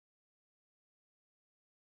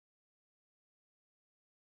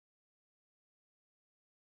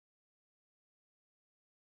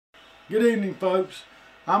Good evening, folks.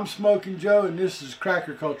 I'm Smoking Joe, and this is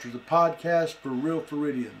Cracker Culture, the podcast for real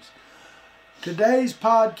Floridians. Today's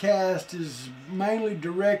podcast is mainly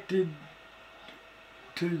directed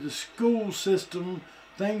to the school system,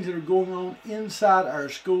 things that are going on inside our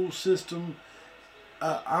school system.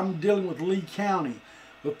 I'm dealing with Lee County.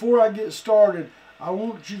 Before I get started, I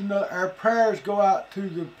want you to know our prayers go out to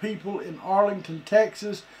the people in Arlington,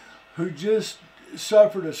 Texas, who just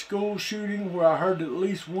suffered a school shooting where I heard at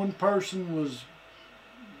least one person was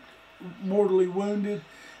mortally wounded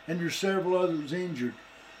and there's several others injured.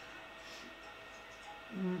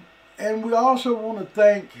 And we also want to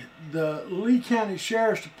thank the Lee County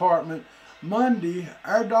Sheriff's Department. Monday,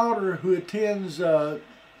 our daughter, who attends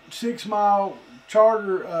 6 Mile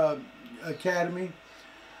Charter Academy,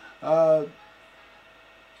 that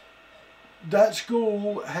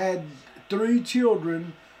school had 3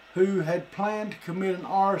 children who had planned to commit an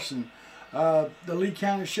arson. The Lee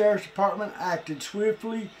County Sheriff's Department acted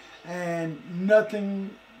swiftly, and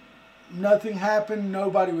nothing happened.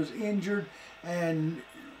 Nobody was injured, and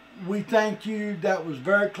we thank you. That was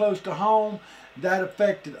very close to home. That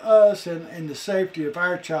affected us and the safety of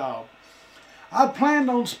our child. I planned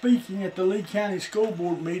on speaking at the Lee County School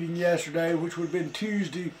Board meeting yesterday, which would have been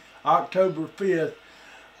Tuesday, October 5th.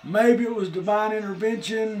 Maybe it was divine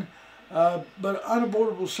intervention, but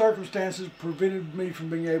unavoidable circumstances prevented me from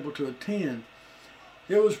being able to attend.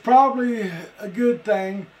 It was probably a good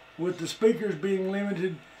thing, with the speakers being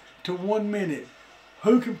limited to 1 minute.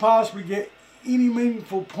 Who can possibly get any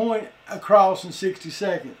meaningful point across in 60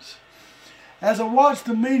 seconds? As I watched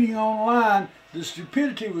the meeting online, the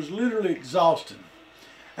stupidity was literally exhausting.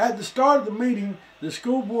 At the start of the meeting, the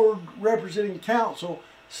school board representing council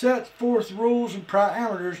set forth rules and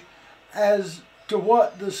parameters as to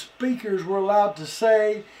what the speakers were allowed to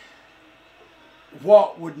say,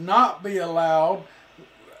 what would not be allowed,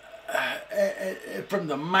 from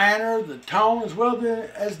the manner, the tone, as well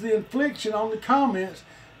as the infliction on the comments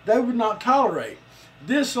they would not tolerate.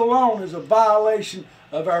 This alone is a violation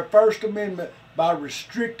of our First Amendment by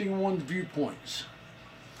restricting one's viewpoints.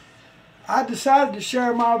 I decided to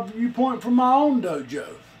share my viewpoint from my own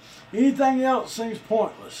dojo. Anything else seems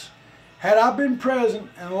pointless. Had I been present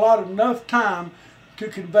and allotted enough time to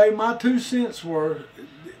convey my 2 cents worth,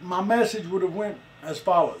 my message would have went as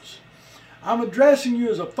follows. I'm addressing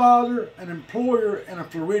you as a father, an employer, and a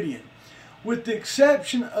Floridian. With the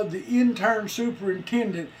exception of the intern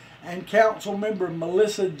superintendent and council member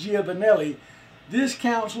Melissa Giovanelli, this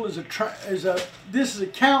council is a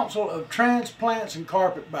council of transplants and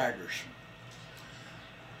carpetbaggers.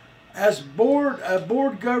 As a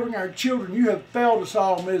board governing our children, you have failed us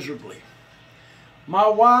all miserably. My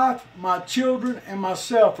wife, my children, and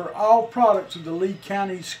myself are all products of the Lee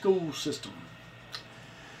County school system.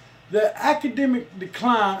 The academic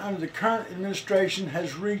decline under the current administration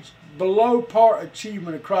has reached below par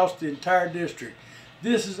achievement across the entire district.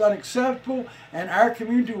 This is unacceptable, and our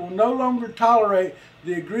community will no longer tolerate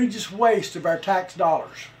the egregious waste of our tax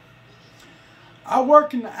dollars. I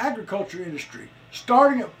work in the agriculture industry,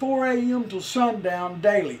 starting at 4 a.m. till sundown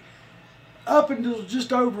daily. Up until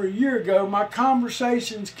just over a year ago, my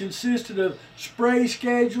conversations consisted of spray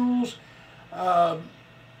schedules,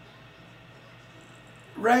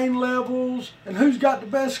 rain levels, and who's got the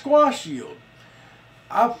best squash yield.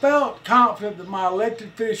 I felt confident that my elected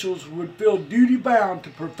officials would feel duty-bound to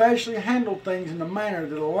professionally handle things in a manner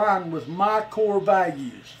that aligned with my core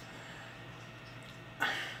values.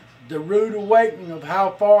 The rude awakening of how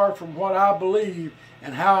far from what I believe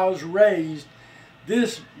and how I was raised,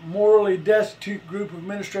 this morally destitute group of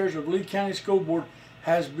administrators of Lee County School Board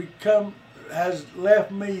has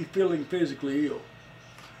left me feeling physically ill.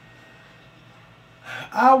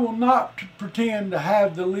 I will not pretend to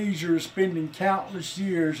have the leisure of spending countless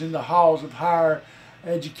years in the halls of higher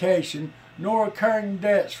education, nor incurring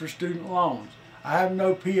debts for student loans. I have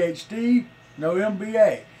no PhD, no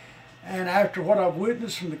MBA, and after what I've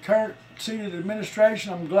witnessed from the current seated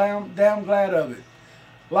administration, I'm damn glad of it.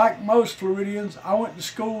 Like most Floridians, I went to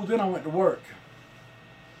school, then I went to work.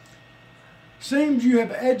 Seems you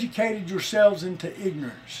have educated yourselves into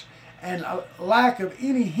ignorance and a lack of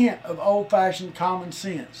any hint of old-fashioned common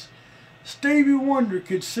sense. Stevie Wonder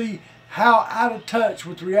could see how out of touch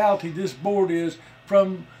with reality this board is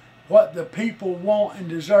from what the people want and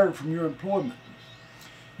deserve from your employment.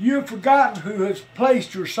 You have forgotten who has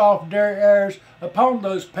placed your soft derrieres upon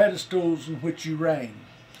those pedestals in which you reign.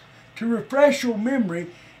 To refresh your memory,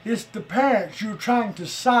 it's the parents you're trying to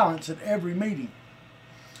silence at every meeting.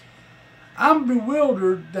 I'm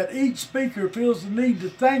bewildered that each speaker feels the need to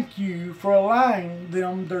thank you for allowing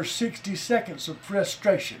them their 60 seconds of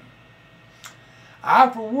frustration. I,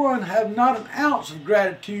 for one, have not an ounce of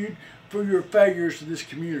gratitude for your failures to this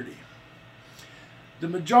community. The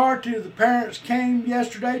majority of the parents came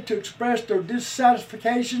yesterday to express their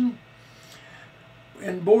dissatisfaction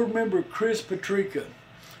in board member Chris Patrica.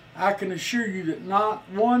 I can assure you that not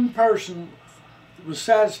one person was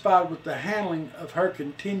satisfied with the handling of her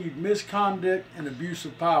continued misconduct and abuse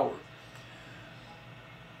of power.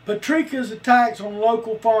 Patrica's attacks on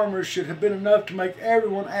local farmers should have been enough to make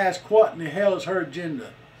everyone ask what in the hell is her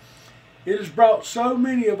agenda. It has brought so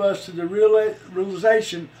many of us to the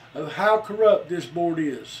realization of how corrupt this board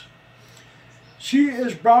is. She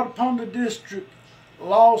has brought upon the district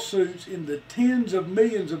lawsuits in the tens of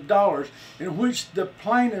millions of dollars in which the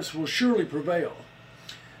plaintiffs will surely prevail.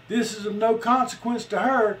 This is of no consequence to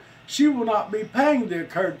her. She will not be paying the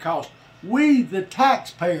incurred cost. We, the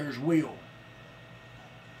taxpayers, will.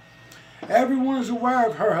 Everyone is aware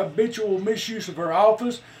of her habitual misuse of her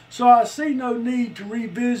office, so I see no need to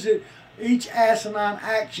revisit each asinine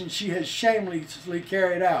action she has shamelessly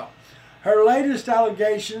carried out. Her latest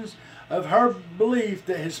allegations of her belief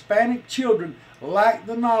that Hispanic children lack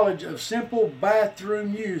the knowledge of simple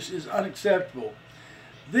bathroom use is unacceptable.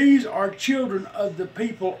 These are children of the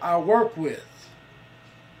people I work with.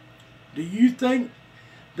 Do you think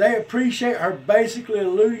they appreciate her basically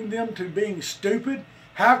alluding them to being stupid?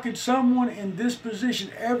 How could someone in this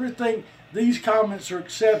position ever think these comments are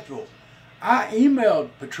acceptable? I emailed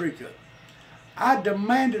Patrica. I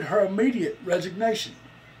demanded her immediate resignation.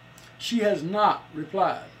 She has not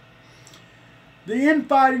replied. The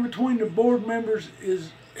infighting between the board members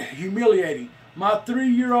is humiliating. My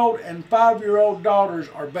 3-year-old and 5-year-old daughters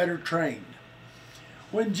are better trained.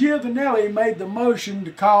 When Giovanelli made the motion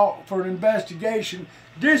to call for an investigation,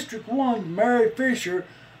 District 1 Mary Fisher,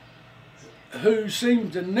 who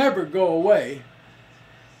seems to never go away,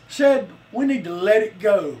 said, "We need to let it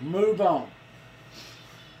go, move on."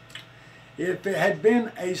 If it had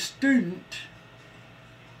been a student,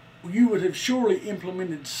 you would have surely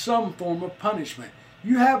implemented some form of punishment.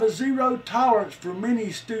 You have a zero tolerance for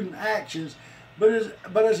many student actions, but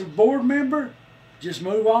as a board member, just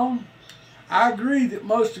move on. I agree that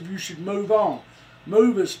most of you should move on.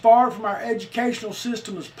 Move as far from our educational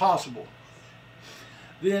system as possible.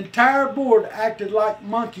 The entire board acted like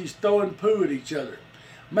monkeys throwing poo at each other,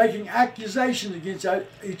 making accusations against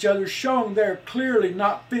each other, showing they are clearly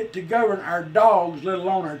not fit to govern our dogs, let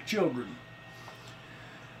alone our children.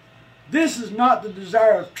 This is not the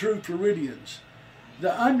desire of true Floridians.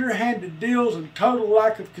 The underhanded deals and total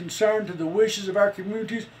lack of concern to the wishes of our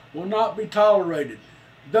communities will not be tolerated.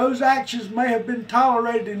 Those actions may have been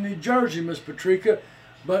tolerated in New Jersey, Ms. Patrica,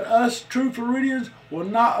 but us true Floridians will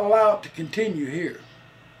not allow it to continue here.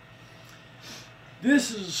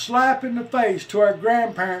 This is a slap in the face to our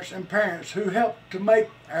grandparents and parents who helped to make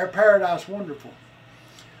our paradise wonderful.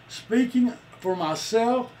 Speaking for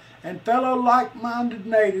myself and fellow like-minded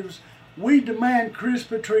natives, we demand Chris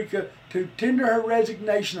Patrica to tender her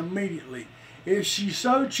resignation immediately. If she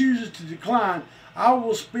so chooses to decline, I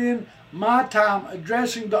will spend my time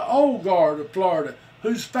addressing the old guard of Florida,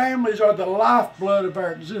 whose families are the lifeblood of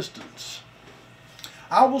our existence.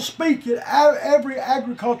 I will speak at every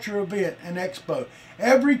agriculture event and expo,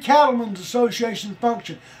 every cattlemen's association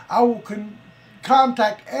function. I will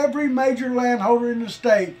contact every major landholder in the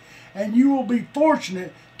state, and you will be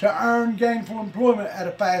fortunate to earn gainful employment at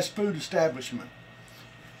a fast food establishment.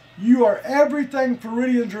 You are everything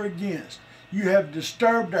Floridians are against. You have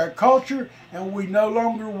disturbed our culture, and we no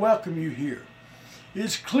longer welcome you here.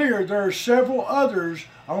 It's clear there are several others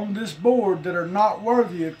on this board that are not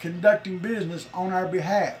worthy of conducting business on our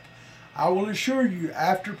behalf. I will assure you,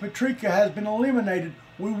 after Patrica has been eliminated,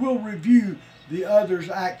 we will review the others'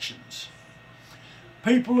 actions.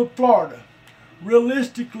 People of Florida,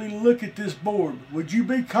 realistically look at this board. Would you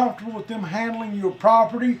be comfortable with them handling your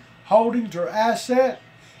property, holdings, or asset?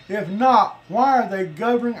 If not, why are they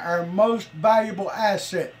governing our most valuable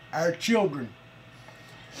asset, our children?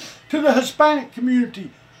 To the Hispanic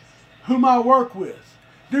community whom I work with,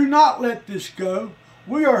 do not let this go.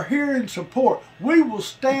 We are here in support. We will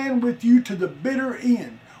stand with you to the bitter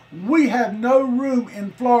end. We have no room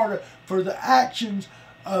in Florida for the actions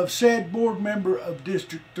of said board member of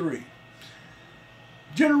District 3.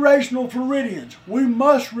 Generational Floridians, we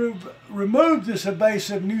must remove this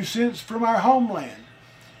evasive nuisance from our homeland.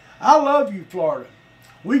 I love you, Florida.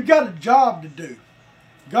 We've got a job to do.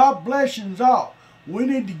 God bless you all. We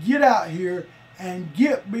need to get out here and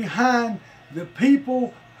get behind the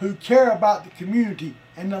people who care about the community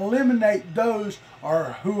and eliminate those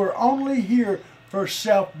who are only here for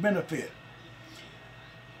self-benefit.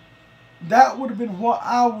 That would have been what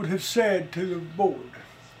I would have said to the board.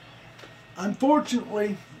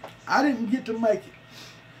 Unfortunately, I didn't get to make it.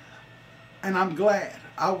 And I'm glad.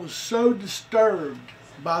 I was so disturbed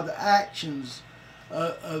by the actions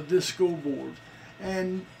of this school board.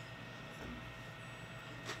 And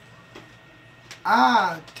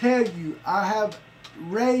I tell you, I have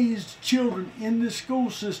raised children in this school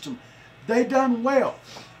system. They done well.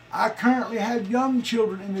 I currently have young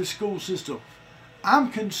children in this school system.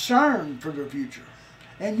 I'm concerned for their future.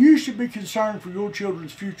 And you should be concerned for your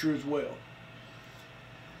children's future as well.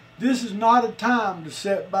 This is not a time to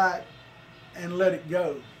sit back and let it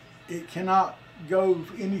go. It cannot go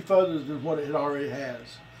any further than what it already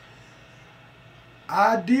has.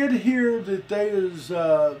 I did hear that there is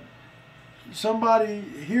somebody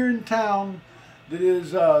here in town that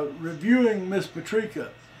is reviewing Miss Patrica.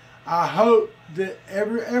 I hope that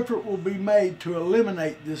every effort will be made to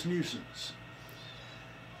eliminate this nuisance.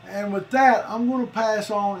 And with that, I'm going to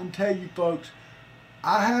pass on and tell you folks,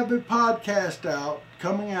 I have a podcast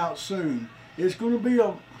coming out soon. It's going to be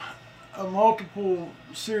a multiple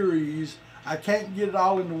series. I can't get it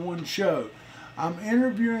all into one show. I'm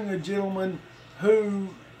interviewing a gentleman who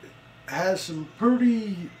has some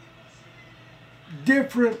pretty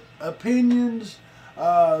different opinions,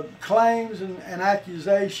 claims, and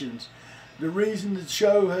accusations. The reason the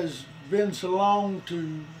show has been so long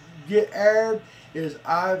to get aired is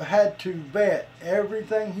I've had to vet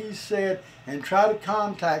everything he said and try to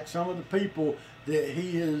contact some of the people that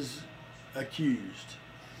he has accused.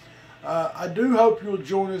 I do hope you'll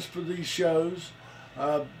join us for these shows.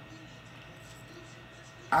 I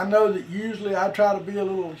know that usually I try to be a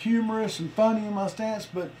little humorous and funny in my stance,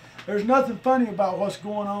 but there's nothing funny about what's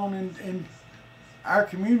going on in our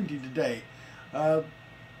community today.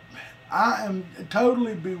 I am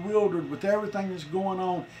totally bewildered with everything that's going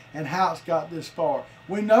on and how it's got this far.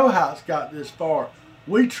 We know how it's got this far.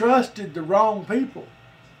 We trusted the wrong people.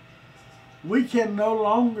 We can no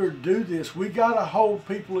longer do this. We got to hold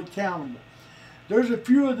people accountable. There's a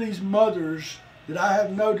few of these mothers that I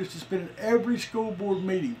have noticed that's been at every school board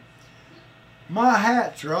meeting. My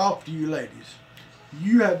hats are off to you ladies.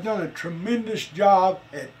 You have done a tremendous job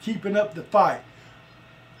at keeping up the fight.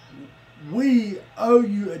 We owe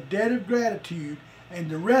you a debt of gratitude, and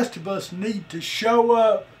the rest of us need to show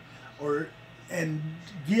up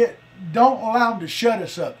don't allow them to shut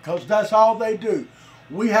us up, because that's all they do.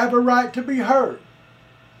 We have a right to be heard.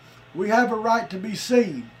 We have a right to be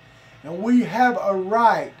seen. And we have a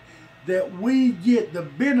right that we get the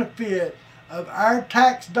benefit of our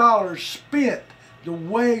tax dollars spent the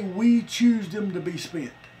way we choose them to be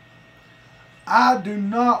spent. I do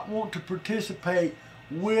not want to participate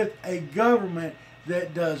with a government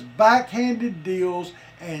that does backhanded deals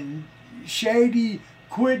and shady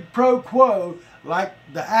quid pro quo like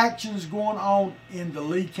the actions going on in the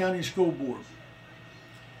Lee County School Board.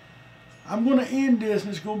 I'm going to end this,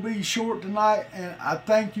 and it's going to be short tonight, and I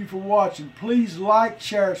thank you for watching. Please like,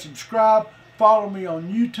 share, subscribe. Follow me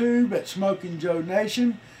on YouTube at Smoking Joe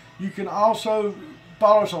Nation. You can also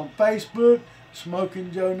follow us on Facebook,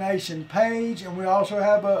 Smoking Joe Nation page, and we also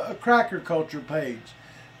have a Cracker Culture page.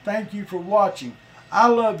 Thank you for watching. I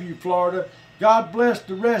love you, Florida. God bless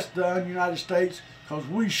the rest of the United States, because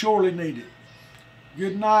we surely need it.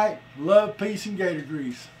 Good night. Love, peace, and gator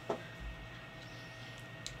grease.